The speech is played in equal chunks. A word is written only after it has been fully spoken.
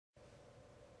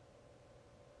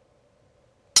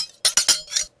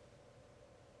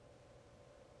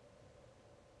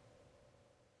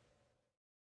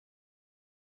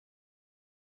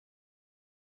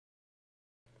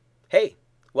Hey,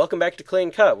 welcome back to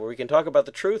Clean Cut, where we can talk about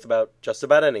the truth about just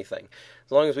about anything,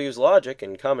 as long as we use logic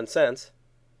and common sense.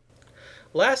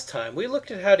 Last time, we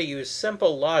looked at how to use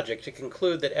simple logic to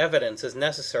conclude that evidence is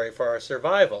necessary for our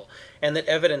survival, and that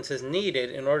evidence is needed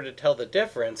in order to tell the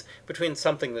difference between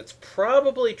something that's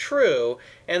probably true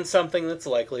and something that's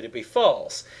likely to be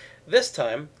false. This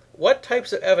time, what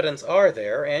types of evidence are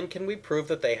there, and can we prove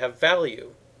that they have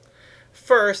value?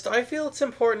 First, I feel it's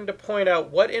important to point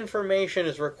out what information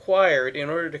is required in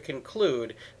order to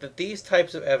conclude that these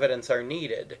types of evidence are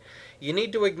needed. You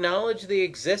need to acknowledge the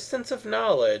existence of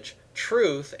knowledge,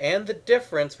 truth, and the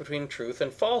difference between truth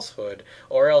and falsehood,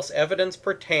 or else evidence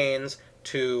pertains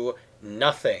to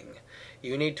nothing.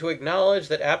 You need to acknowledge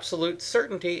that absolute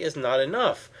certainty is not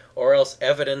enough, or else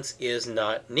evidence is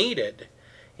not needed.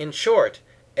 In short,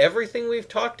 everything we've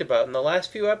talked about in the last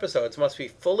few episodes must be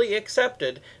fully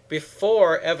accepted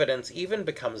before evidence even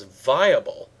becomes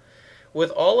viable.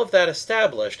 With all of that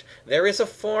established, there is a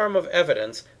form of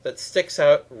evidence that sticks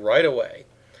out right away.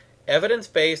 Evidence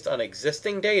based on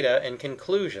existing data and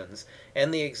conclusions,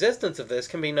 and the existence of this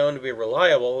can be known to be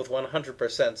reliable with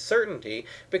 100% certainty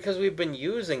because we've been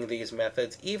using these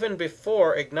methods even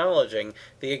before acknowledging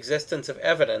the existence of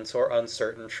evidence or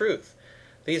uncertain truth.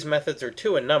 These methods are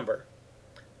two in number.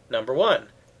 Number 1,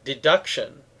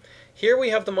 deduction. Here we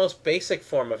have the most basic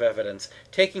form of evidence,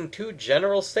 taking two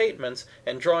general statements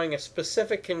and drawing a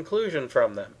specific conclusion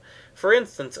from them. For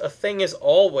instance, a thing is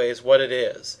always what it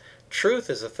is. Truth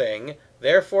is a thing,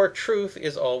 therefore truth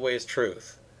is always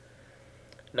truth.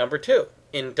 Number 2,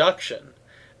 induction.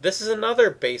 This is another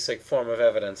basic form of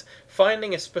evidence,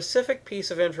 finding a specific piece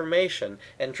of information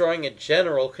and drawing a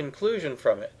general conclusion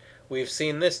from it. We've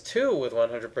seen this too with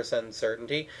 100%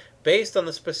 certainty. Based on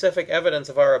the specific evidence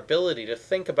of our ability to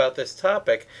think about this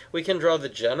topic, we can draw the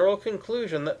general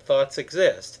conclusion that thoughts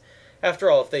exist.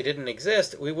 After all, if they didn't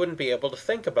exist, we wouldn't be able to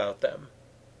think about them.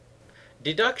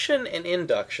 Deduction and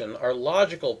induction are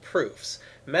logical proofs,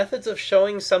 methods of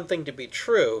showing something to be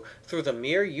true through the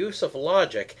mere use of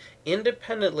logic,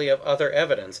 independently of other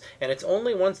evidence, and it's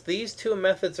only once these two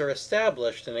methods are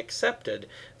established and accepted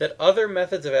that other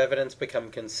methods of evidence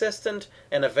become consistent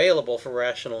and available for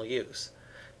rational use.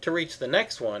 To reach the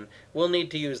next one, we'll need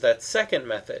to use that second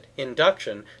method,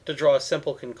 induction, to draw a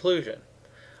simple conclusion.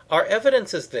 Our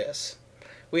evidence is this.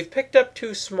 We've picked up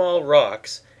two small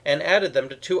rocks and added them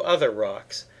to two other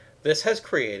rocks. This has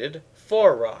created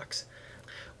 4 rocks.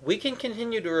 We can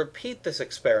continue to repeat this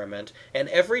experiment, and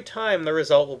every time the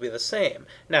result will be the same.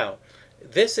 Now,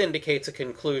 this indicates a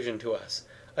conclusion to us.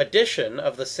 Addition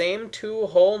of the same two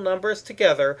whole numbers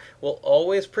together will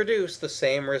always produce the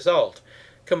same result.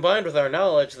 Combined with our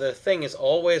knowledge that a thing is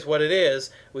always what it is,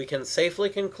 we can safely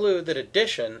conclude that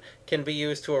addition can be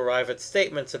used to arrive at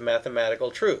statements of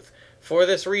mathematical truth. For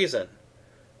this reason.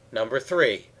 Number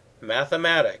 3,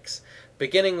 mathematics.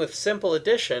 Beginning with simple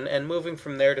addition and moving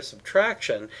from there to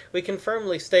subtraction, we can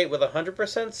firmly state with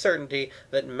 100% certainty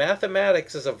that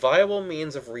mathematics is a viable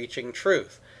means of reaching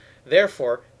truth.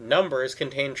 Therefore, numbers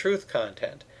contain truth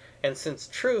content. And since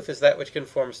truth is that which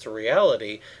conforms to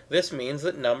reality, this means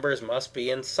that numbers must be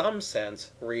in some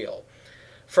sense real.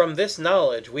 From this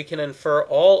knowledge, we can infer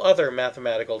all other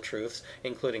mathematical truths,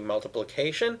 including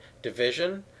multiplication,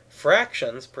 division,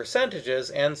 fractions, percentages,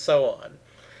 and so on.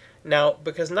 Now,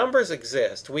 because numbers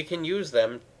exist, we can use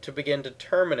them to begin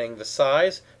determining the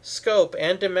size, scope,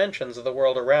 and dimensions of the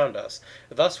world around us.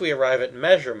 Thus we arrive at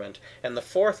measurement and the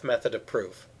fourth method of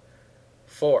proof.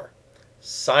 4.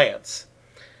 Science.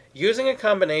 Using a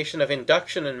combination of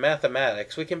induction and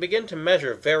mathematics, we can begin to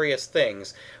measure various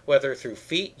things, whether through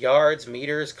feet, yards,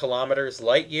 meters, kilometers,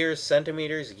 light years,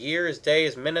 centimeters, years,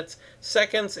 days, minutes,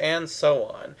 seconds, and so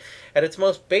on. At its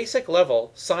most basic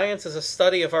level, science is a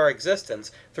study of our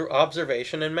existence through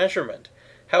observation and measurement.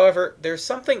 However, there's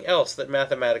something else that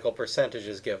mathematical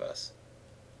percentages give us.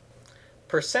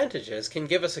 Percentages can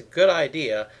give us a good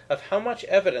idea of how much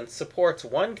evidence supports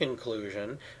one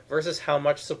conclusion versus how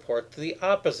much supports the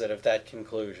opposite of that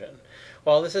conclusion.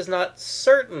 While this is not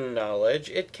certain knowledge,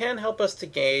 it can help us to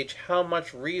gauge how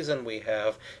much reason we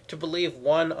have to believe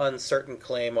one uncertain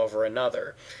claim over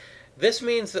another. This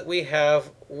means that we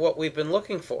have what we've been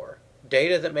looking for,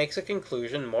 data that makes a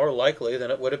conclusion more likely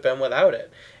than it would have been without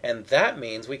it. And that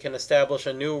means we can establish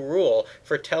a new rule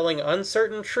for telling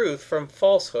uncertain truth from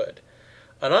falsehood.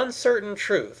 An uncertain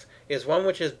truth is one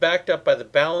which is backed up by the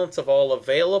balance of all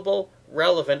available,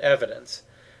 relevant evidence.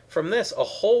 From this, a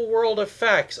whole world of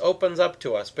facts opens up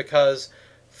to us because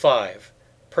 5.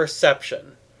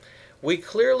 Perception. We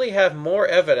clearly have more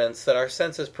evidence that our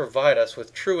senses provide us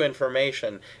with true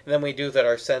information than we do that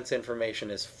our sense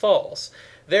information is false.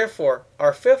 Therefore,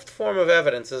 our fifth form of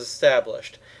evidence is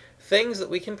established: things that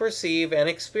we can perceive and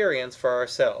experience for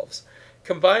ourselves.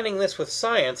 Combining this with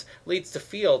science leads to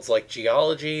fields like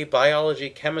geology, biology,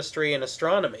 chemistry, and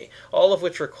astronomy, all of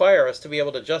which require us to be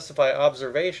able to justify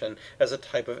observation as a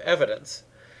type of evidence.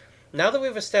 Now that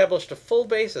we've established a full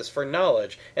basis for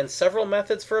knowledge and several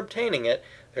methods for obtaining it,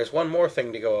 there's one more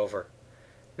thing to go over.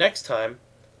 Next time,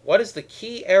 what is the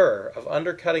key error of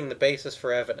undercutting the basis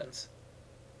for evidence?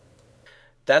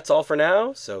 That's all for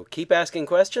now, so keep asking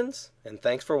questions, and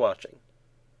thanks for watching.